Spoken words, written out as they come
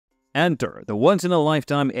Enter the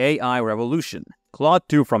once-in-a-lifetime AI revolution, Claude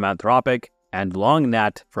 2 from Anthropic and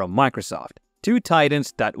LongNet from Microsoft. Two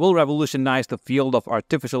titans that will revolutionize the field of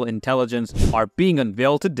artificial intelligence are being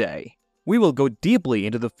unveiled today. We will go deeply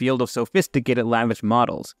into the field of sophisticated language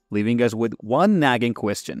models, leaving us with one nagging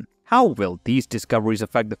question. How will these discoveries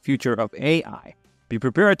affect the future of AI? Be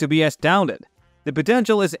prepared to be astounded. The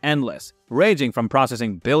potential is endless, ranging from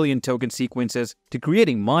processing billion token sequences to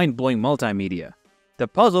creating mind-blowing multimedia. The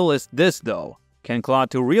puzzle is this though. Can Claude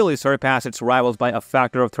 2 really surpass its rivals by a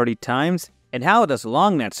factor of 30 times? And how does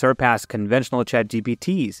LongNet surpass conventional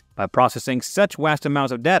ChatGPTs by processing such vast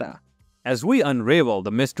amounts of data? As we unravel the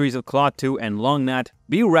mysteries of Claude 2 and LongNet,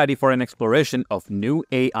 be ready for an exploration of new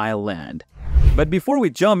AI land. But before we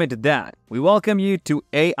jump into that, we welcome you to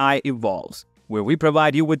AI Evolves, where we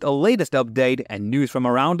provide you with the latest update and news from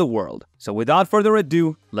around the world. So without further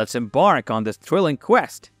ado, let's embark on this thrilling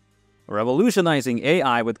quest. Revolutionizing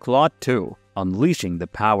AI with Claude 2, unleashing the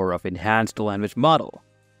power of enhanced language model.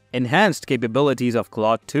 Enhanced capabilities of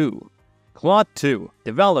Claude 2. Claude 2,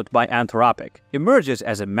 developed by Anthropic, emerges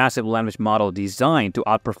as a massive language model designed to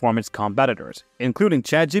outperform its competitors, including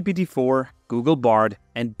ChatGPT-4, Google Bard,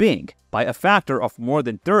 and Bing, by a factor of more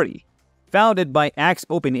than 30. Founded by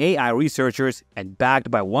ex-OpenAI researchers and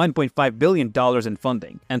backed by $1.5 billion in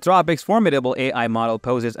funding, Anthropic's formidable AI model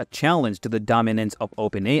poses a challenge to the dominance of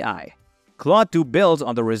OpenAI. Claude 2 builds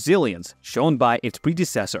on the resilience shown by its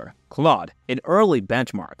predecessor, Claude, in early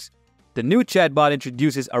benchmarks. The new chatbot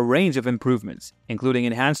introduces a range of improvements, including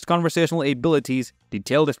enhanced conversational abilities,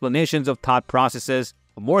 detailed explanations of thought processes,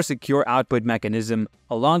 a more secure output mechanism,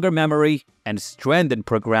 a longer memory, and strengthened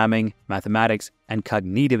programming, mathematics, and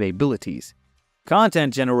cognitive abilities.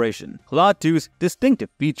 Content generation, Claude 2's distinctive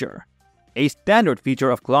feature. A standard feature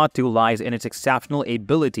of Claude 2 lies in its exceptional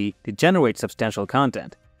ability to generate substantial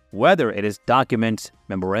content. Whether it is documents,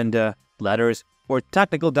 memoranda, letters, or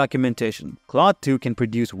technical documentation, Claude 2 can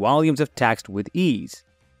produce volumes of text with ease.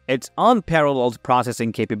 Its unparalleled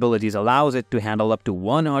processing capabilities allows it to handle up to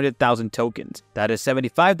 100,000 tokens, that is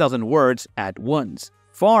 75,000 words at once,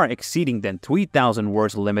 far exceeding the 3,000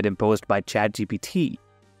 words limit imposed by ChatGPT.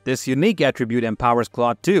 This unique attribute empowers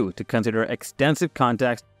Claude 2 to consider extensive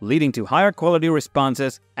context, leading to higher quality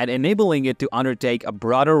responses and enabling it to undertake a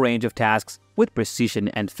broader range of tasks with precision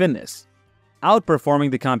and finesse. Outperforming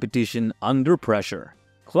the competition under pressure.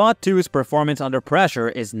 Claude 2's performance under pressure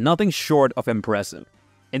is nothing short of impressive.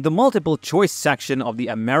 In the multiple choice section of the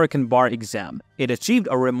American Bar exam, it achieved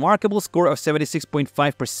a remarkable score of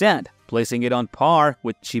 76.5%, placing it on par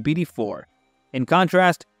with GPT-4. In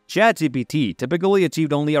contrast, ChatGPT typically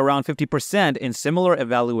achieved only around 50% in similar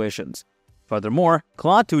evaluations. Furthermore,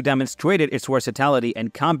 Claude 2 demonstrated its versatility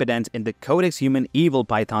and competence in the Codex Human Evil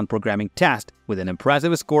Python programming test with an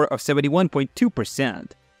impressive score of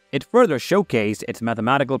 71.2%. It further showcased its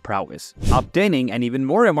mathematical prowess, obtaining an even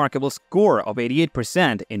more remarkable score of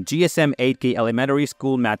 88% in GSM 8K elementary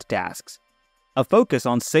school math tasks. A focus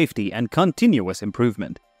on safety and continuous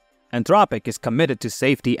improvement. Anthropic is committed to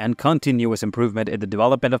safety and continuous improvement in the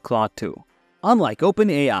development of Claude 2. Unlike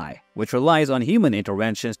OpenAI, which relies on human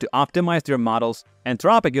interventions to optimize their models,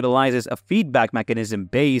 Anthropic utilizes a feedback mechanism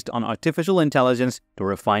based on artificial intelligence to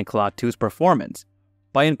refine Claude 2's performance.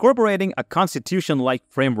 By incorporating a constitution-like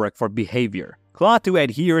framework for behavior, Claude 2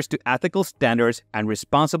 adheres to ethical standards and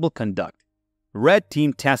responsible conduct. Red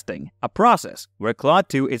team testing, a process where Claude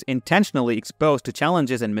 2 is intentionally exposed to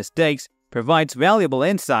challenges and mistakes, provides valuable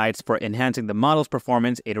insights for enhancing the model's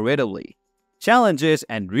performance iteratively. Challenges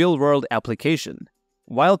and real-world application.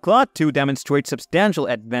 While Claude 2 demonstrates substantial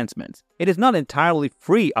advancements, it is not entirely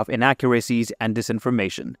free of inaccuracies and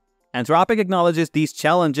disinformation. Anthropic acknowledges these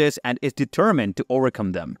challenges and is determined to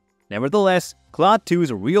overcome them. Nevertheless, Claude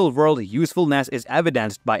 2's real-world usefulness is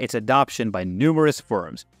evidenced by its adoption by numerous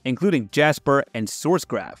firms, including Jasper and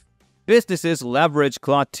SourceGraph. Businesses leverage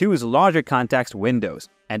Claude 2's larger context windows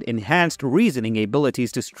and enhanced reasoning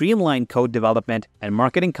abilities to streamline code development and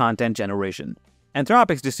marketing content generation.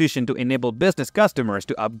 Anthropic's decision to enable business customers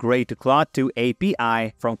to upgrade to Claude 2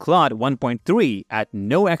 API from Claude 1.3 at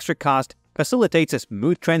no extra cost facilitates a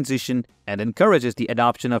smooth transition and encourages the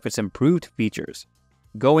adoption of its improved features.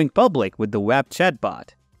 Going public with the web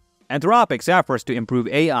chatbot. Anthropic's efforts to improve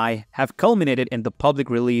AI have culminated in the public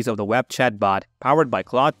release of the web chatbot powered by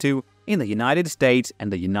Claude 2 in the United States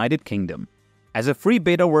and the United Kingdom. As a free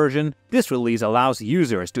beta version, this release allows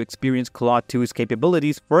users to experience Claude 2's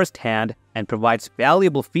capabilities firsthand and provides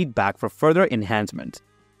valuable feedback for further enhancements.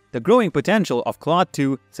 The growing potential of Claude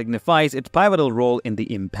 2 signifies its pivotal role in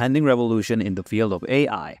the impending revolution in the field of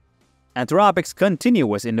AI. Anthropic's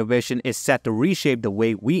continuous innovation is set to reshape the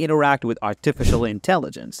way we interact with artificial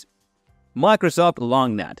intelligence. Microsoft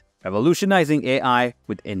LongNet, revolutionizing AI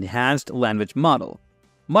with enhanced language model.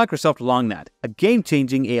 Microsoft LongNet, a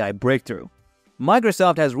game-changing AI breakthrough.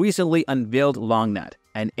 Microsoft has recently unveiled LongNet,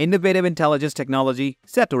 an innovative intelligence technology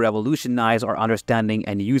set to revolutionize our understanding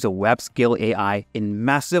and use of web-scale AI in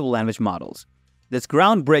massive language models. This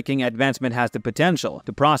groundbreaking advancement has the potential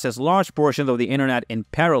to process large portions of the internet in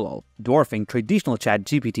parallel, dwarfing traditional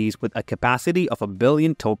ChatGPTs with a capacity of 1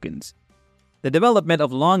 billion tokens. The development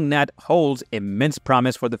of LongNet holds immense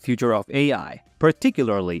promise for the future of AI,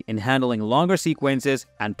 particularly in handling longer sequences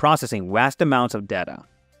and processing vast amounts of data.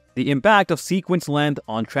 The impact of sequence length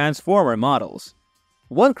on transformer models.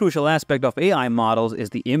 One crucial aspect of AI models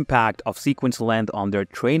is the impact of sequence length on their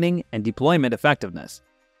training and deployment effectiveness.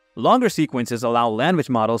 Longer sequences allow language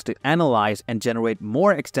models to analyze and generate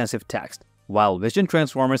more extensive text, while vision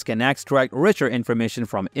transformers can extract richer information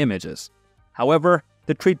from images. However,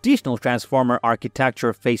 the traditional transformer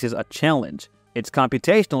architecture faces a challenge. Its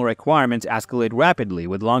computational requirements escalate rapidly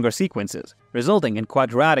with longer sequences, resulting in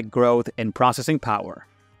quadratic growth in processing power.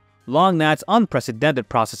 LongNet's unprecedented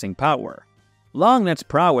processing power. LongNet's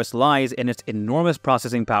prowess lies in its enormous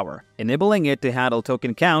processing power, enabling it to handle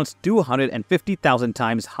token counts 250,000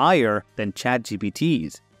 times higher than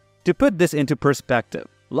ChatGPT's. To put this into perspective,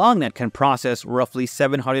 LongNet can process roughly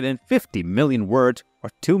 750 million words or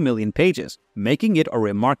 2 million pages, making it a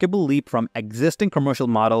remarkable leap from existing commercial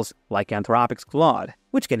models like Anthropic's Claude,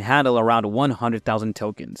 which can handle around 100,000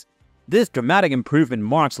 tokens. This dramatic improvement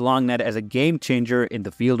marks LongNet as a game-changer in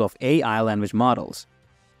the field of AI language models.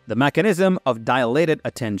 The mechanism of dilated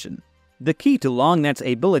attention. The key to LongNet's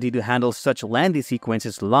ability to handle such lengthy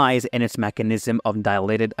sequences lies in its mechanism of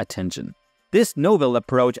dilated attention. This novel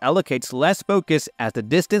approach allocates less focus as the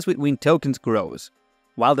distance between tokens grows.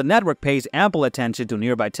 While the network pays ample attention to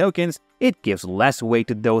nearby tokens, it gives less weight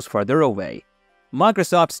to those further away.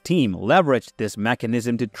 Microsoft's team leveraged this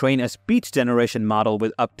mechanism to train a speech generation model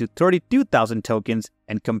with up to 32,000 tokens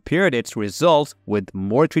and compared its results with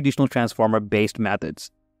more traditional transformer-based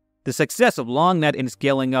methods. The success of LongNet in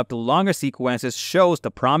scaling up to longer sequences shows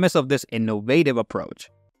the promise of this innovative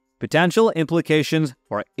approach. Potential implications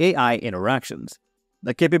for AI interactions.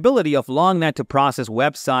 The capability of LongNet to process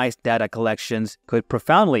web-sized data collections could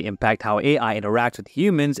profoundly impact how AI interacts with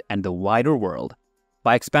humans and the wider world.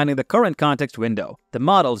 By expanding the current context window, the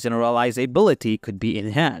model's generalizability could be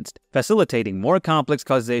enhanced, facilitating more complex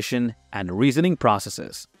causation and reasoning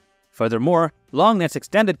processes. Furthermore, LongNet's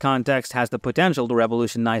extended context has the potential to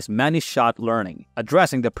revolutionize many-shot learning,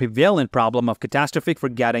 addressing the prevalent problem of catastrophic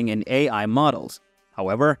forgetting in AI models.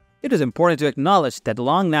 However, it is important to acknowledge that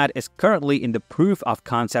LongNet is currently in the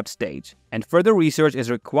proof-of-concept stage, and further research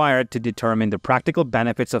is required to determine the practical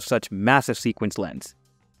benefits of such massive sequence lengths.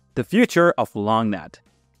 The future of LongNet.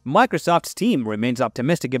 Microsoft's team remains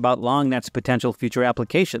optimistic about LongNet's potential future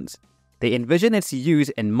applications. They envision its use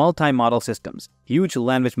in multi-model systems, huge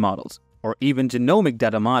language models, or even genomic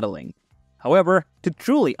data modeling. However, to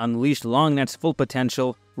truly unleash LongNet's full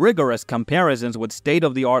potential, rigorous comparisons with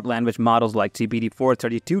state-of-the-art language models like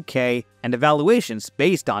GPT-432K and evaluations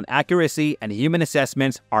based on accuracy and human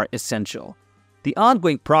assessments are essential. The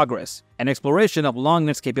ongoing progress and exploration of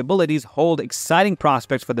LongNet's capabilities hold exciting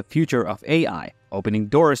prospects for the future of AI, opening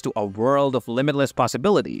doors to a world of limitless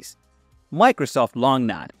possibilities. Microsoft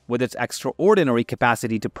LongNet, with its extraordinary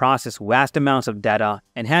capacity to process vast amounts of data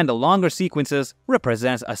and handle longer sequences,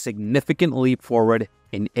 represents a significant leap forward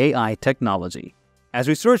in AI technology. As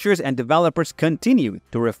researchers and developers continue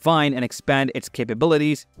to refine and expand its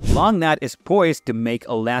capabilities, LongNet is poised to make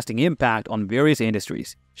a lasting impact on various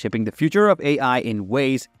industries, shaping the future of AI in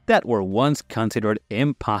ways that were once considered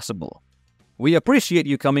impossible. We appreciate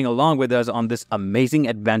you coming along with us on this amazing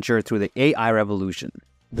adventure through the AI revolution.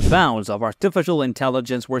 The bounds of artificial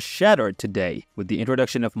intelligence were shattered today with the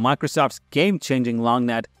introduction of Microsoft's game-changing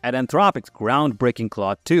LongNet and Anthropic's groundbreaking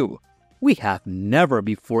Claude 2. We have never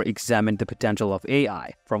before examined the potential of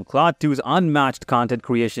AI, from Claude 2's unmatched content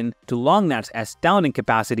creation to LongNet's astounding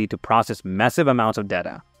capacity to process massive amounts of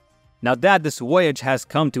data. Now that this voyage has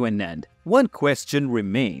come to an end, one question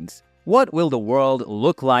remains. What will the world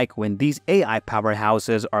look like when these AI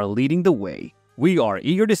powerhouses are leading the way? We are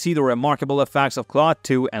eager to see the remarkable effects of Claude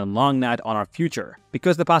 2 and LongNet on our future,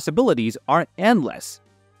 because the possibilities are endless.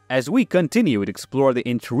 As we continue to explore the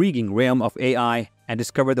intriguing realm of AI and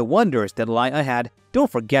discover the wonders that lie ahead, don't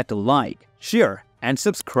forget to like, share, and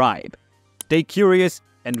subscribe. Stay curious,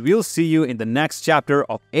 and we'll see you in the next chapter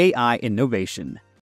of AI innovation.